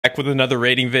back with another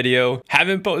rating video.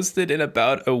 Haven't posted in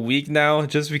about a week now,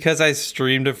 just because I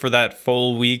streamed for that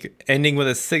full week, ending with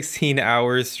a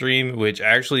 16-hour stream, which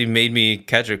actually made me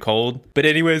catch a cold. But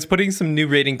anyways, putting some new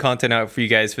rating content out for you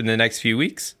guys for the next few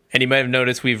weeks. And you might have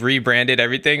noticed we've rebranded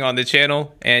everything on the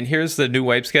channel, and here's the new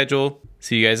wipe schedule.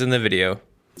 See you guys in the video.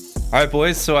 Alright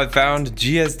boys, so I found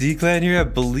GSD clan here, I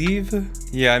believe.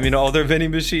 Yeah, I mean all their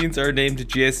vending machines are named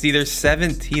GSD. There's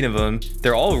 17 of them.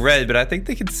 They're all red, but I think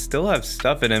they could still have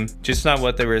stuff in them. Just not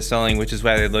what they were selling, which is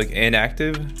why they look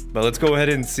inactive. But let's go ahead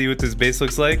and see what this base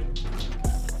looks like.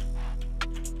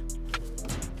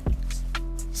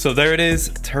 So there it is,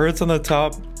 turrets on the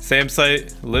top, SAM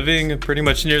site, living pretty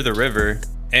much near the river.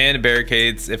 And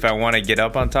barricades. If I want to get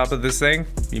up on top of this thing,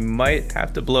 you might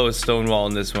have to blow a stone wall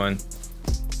in this one.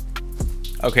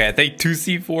 Okay, I think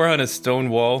 2C4 on a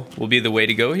stone wall will be the way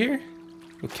to go here.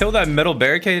 We'll kill that metal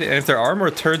barricade, and if there are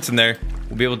more turrets in there,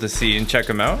 we'll be able to see and check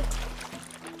them out.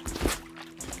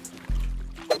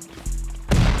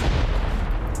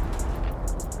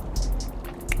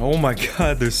 Oh my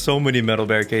god, there's so many metal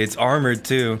barricades, armored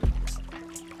too.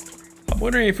 I'm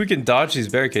wondering if we can dodge these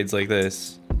barricades like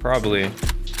this. Probably. Here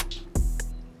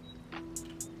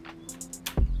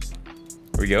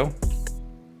we go.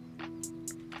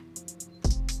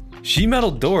 Sheet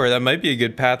metal door, that might be a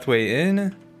good pathway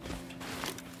in.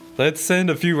 Let's send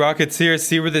a few rockets here,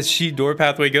 see where this sheet door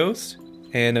pathway goes,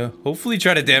 and hopefully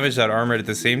try to damage that armor at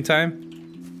the same time.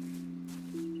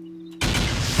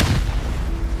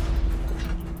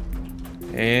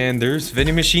 And there's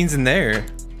vending machines in there.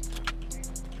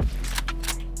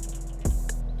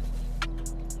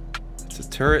 It's a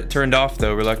turret turned off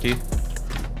though, we're lucky.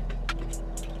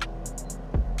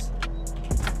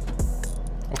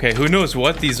 Okay, who knows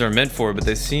what these are meant for, but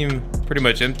they seem pretty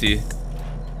much empty.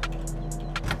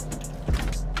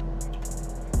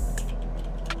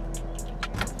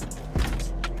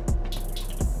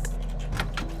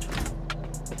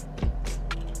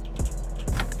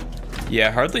 Yeah,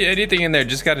 hardly anything in there,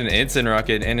 just got an instant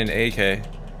rocket and an AK.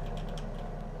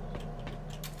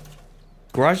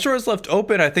 Garage door is left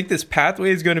open. I think this pathway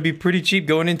is going to be pretty cheap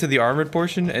going into the armored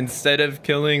portion. Instead of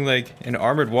killing like an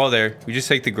armored wall there, we just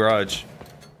take the garage.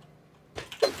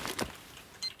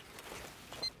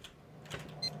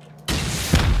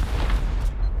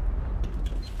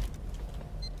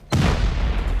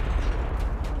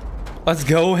 Let's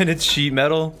go, and it's sheet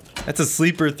metal. That's a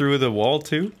sleeper through the wall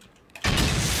too.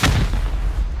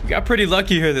 We got pretty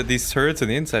lucky here that these turrets on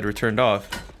the inside were turned off.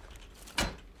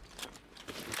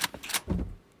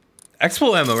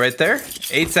 Expo ammo right there.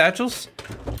 8 satchels.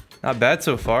 Not bad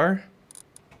so far.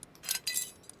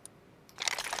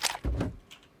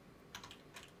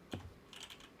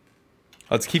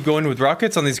 Let's keep going with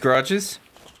rockets on these garages.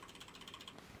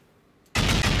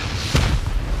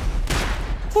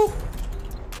 Woo.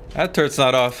 That turret's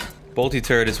not off. Bolty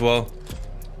turret as well.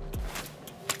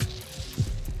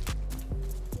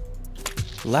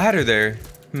 Ladder there.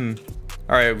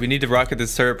 Alright, we need to rocket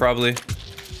this turret probably.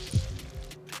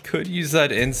 Could use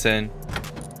that incense.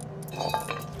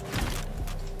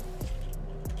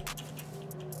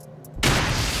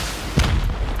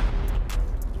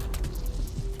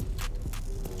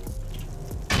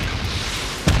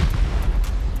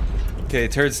 Okay,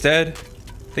 turret's dead.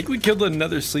 I think we killed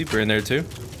another sleeper in there too.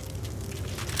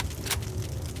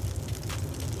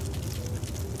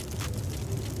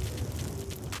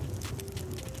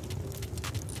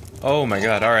 Oh my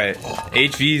god, alright.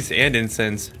 HVs and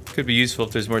incense. Could be useful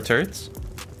if there's more turrets.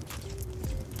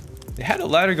 They had a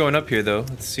ladder going up here though.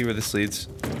 Let's see where this leads.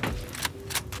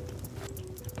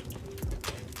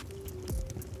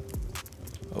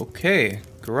 Okay,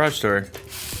 garage door.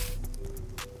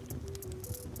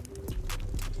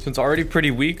 This one's already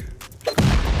pretty weak.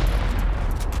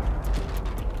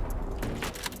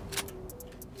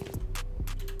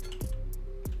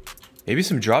 Maybe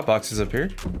some drop boxes up here.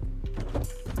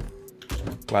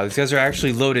 Wow, these guys are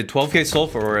actually loaded. 12k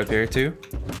sulfur ore up here too.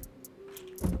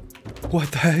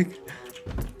 What the heck?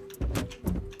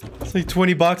 It's like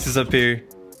 20 boxes up here.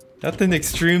 Nothing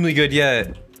extremely good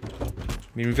yet. I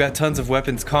mean, we've got tons of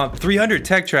weapons comp. 300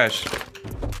 tech trash.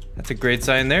 That's a great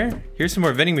sign there. Here's some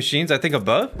more vending machines, I think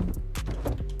above.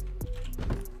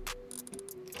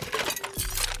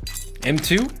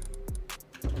 M2.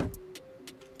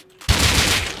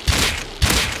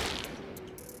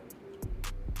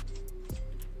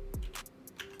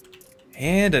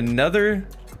 And another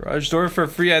garage door for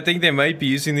free. I think they might be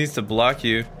using these to block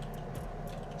you.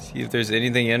 See if there's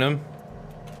anything in them.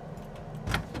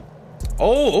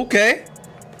 Oh, okay.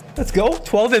 Let's go.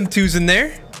 12 M2s in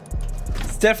there.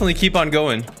 Let's definitely keep on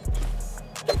going.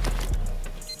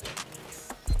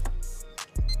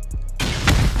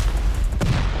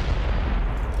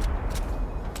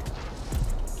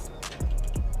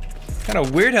 Kind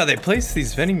of weird how they place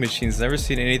these vending machines. Never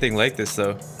seen anything like this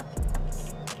though.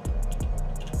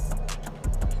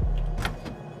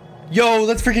 Yo,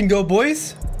 let's freaking go,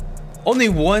 boys. Only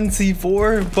one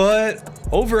C4, but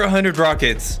over 100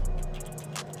 rockets.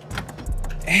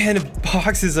 And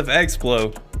boxes of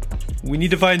Explo. We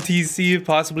need to find TC,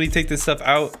 possibly take this stuff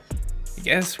out. I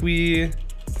guess we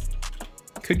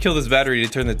could kill this battery to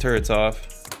turn the turrets off.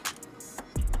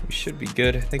 We should be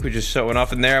good. I think we just shut one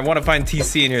off in there. I want to find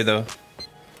TC in here though.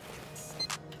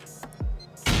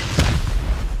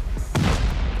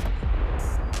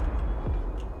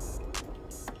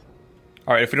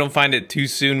 Alright, if we don't find it too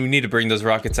soon, we need to bring those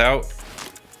rockets out.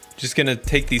 Just gonna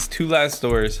take these two last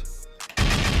doors.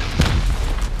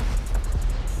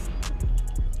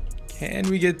 Can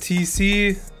we get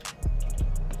TC?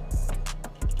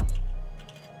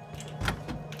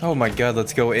 Oh my god,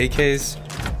 let's go AKs.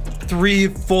 3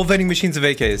 full vending machines of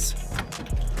AKs.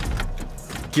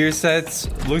 Gear sets.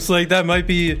 Looks like that might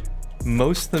be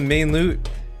most of the main loot.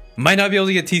 Might not be able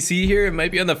to get TC here. It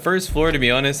might be on the first floor, to be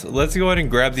honest. Let's go ahead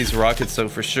and grab these rockets though,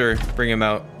 for sure. Bring them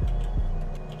out.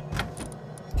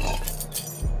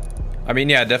 I mean,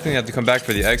 yeah, definitely have to come back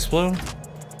for the Explo.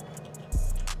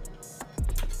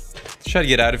 Let's try to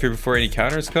get out of here before any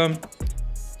counters come.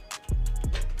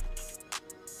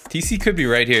 TC could be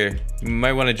right here. You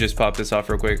might want to just pop this off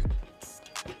real quick.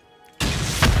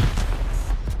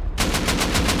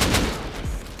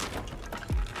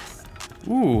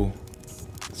 Ooh.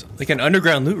 It's like an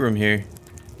underground loot room here.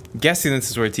 I'm guessing this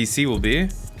is where TC will be.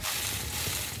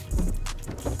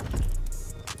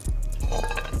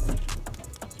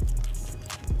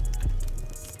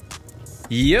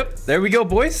 Yep, there we go,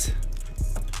 boys.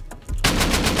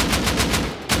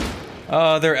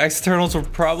 Their externals will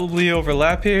probably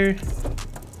overlap here.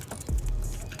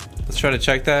 Let's try to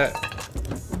check that.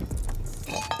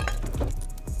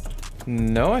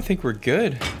 No, I think we're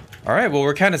good. All right, well,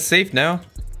 we're kind of safe now.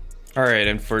 All right,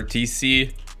 and for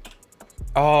TC.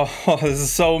 Oh, there's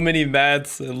so many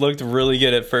mats. It looked really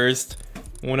good at first.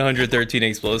 113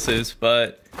 explosives,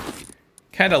 but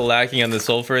kind of lacking on the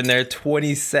sulfur in there.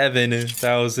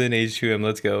 27,000 H2M,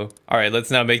 let's go. All right,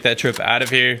 let's now make that trip out of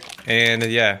here. And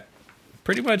yeah,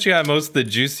 pretty much got most of the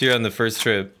juice here on the first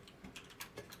trip.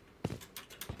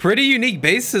 Pretty unique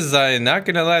base design, not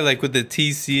gonna lie, like with the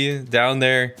TC down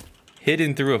there,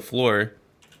 hidden through a floor.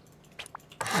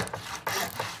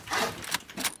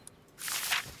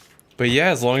 But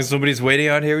yeah, as long as nobody's waiting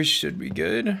out here, we should be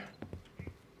good.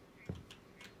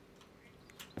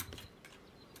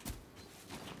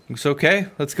 Looks okay.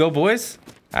 Let's go, boys.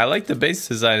 I like the base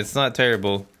design. It's not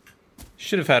terrible.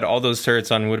 Should have had all those turrets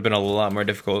on. Would have been a lot more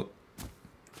difficult.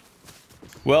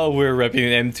 Well, we're repping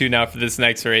M2 now for this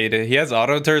next raid. He has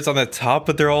auto turrets on the top,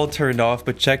 but they're all turned off.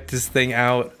 But check this thing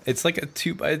out. It's like a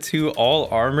 2x2 all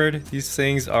armored. These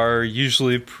things are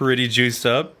usually pretty juiced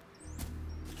up.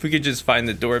 If we could just find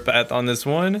the door path on this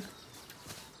one.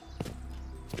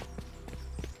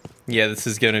 Yeah, this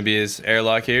is going to be his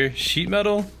airlock here. Sheet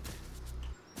metal.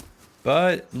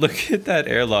 But look at that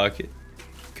airlock. It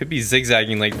could be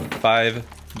zigzagging like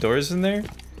 5 doors in there.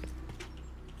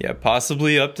 Yeah,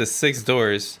 possibly up to 6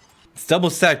 doors. It's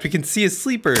double stacked. We can see a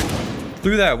sleeper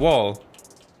through that wall.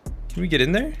 Can we get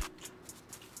in there?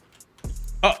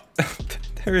 Oh,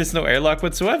 there is no airlock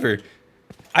whatsoever.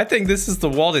 I think this is the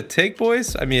wall to take,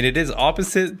 boys. I mean, it is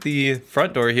opposite the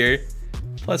front door here.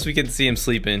 Plus, we can see him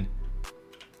sleeping.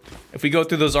 If we go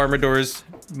through those armor doors,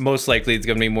 most likely it's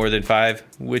going to be more than 5,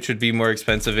 which would be more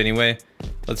expensive anyway.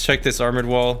 Let's check this armored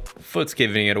wall. Foot's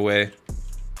giving it away.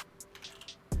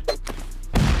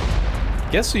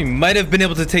 Guess we might have been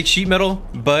able to take sheet metal,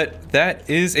 but that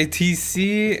is a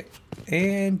TC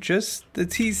and just the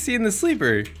TC and the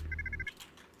sleeper.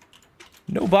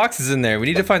 No boxes in there. We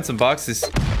need to find some boxes.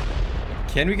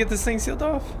 Can we get this thing sealed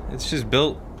off? It's just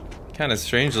built kind of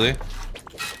strangely.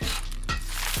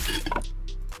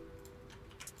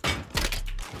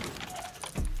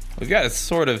 We got it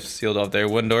sort of sealed off there.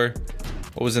 One door.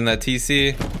 What was in that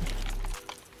TC?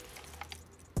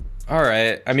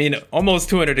 Alright, I mean, almost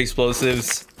 200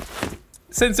 explosives.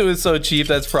 Since it was so cheap,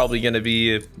 that's probably going to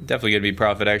be, definitely going to be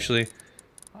profit, actually.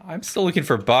 I'm still looking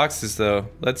for boxes, though.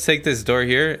 Let's take this door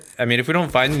here. I mean, if we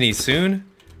don't find any soon,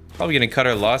 probably going to cut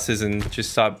our losses and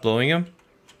just stop blowing them.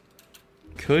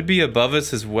 Could be above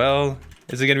us as well.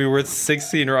 Is it going to be worth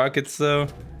 16 rockets, though?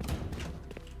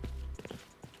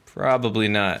 Probably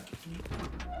not.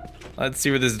 Let's see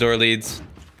where this door leads.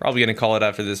 Probably going to call it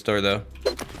after this door, though.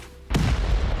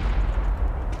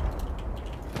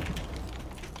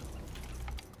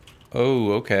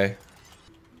 Oh, okay.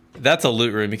 That's a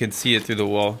loot room. You can see it through the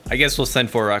wall. I guess we'll send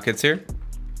 4 rockets here.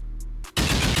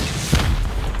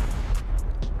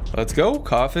 Let's go,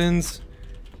 coffins.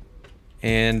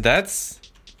 And that's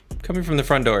coming from the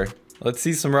front door. Let's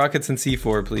see some rockets and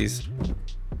C4, please.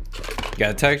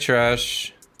 Got tech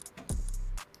trash.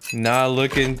 Not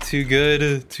looking too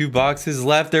good. 2 boxes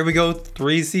left. There we go.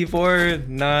 3 C4.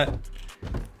 Not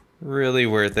really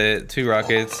worth it. 2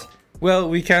 rockets. Well,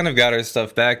 we kind of got our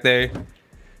stuff back there.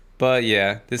 But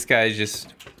yeah, this guy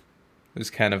just was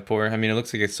kind of poor. I mean, it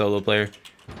looks like a solo player.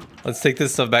 Let's take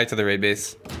this stuff back to the raid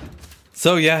base.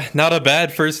 So yeah, not a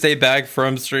bad first day back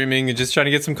from streaming and just trying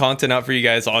to get some content out for you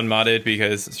guys on modded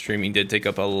because streaming did take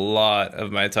up a lot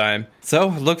of my time. So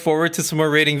look forward to some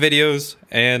more raiding videos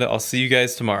and I'll see you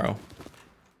guys tomorrow.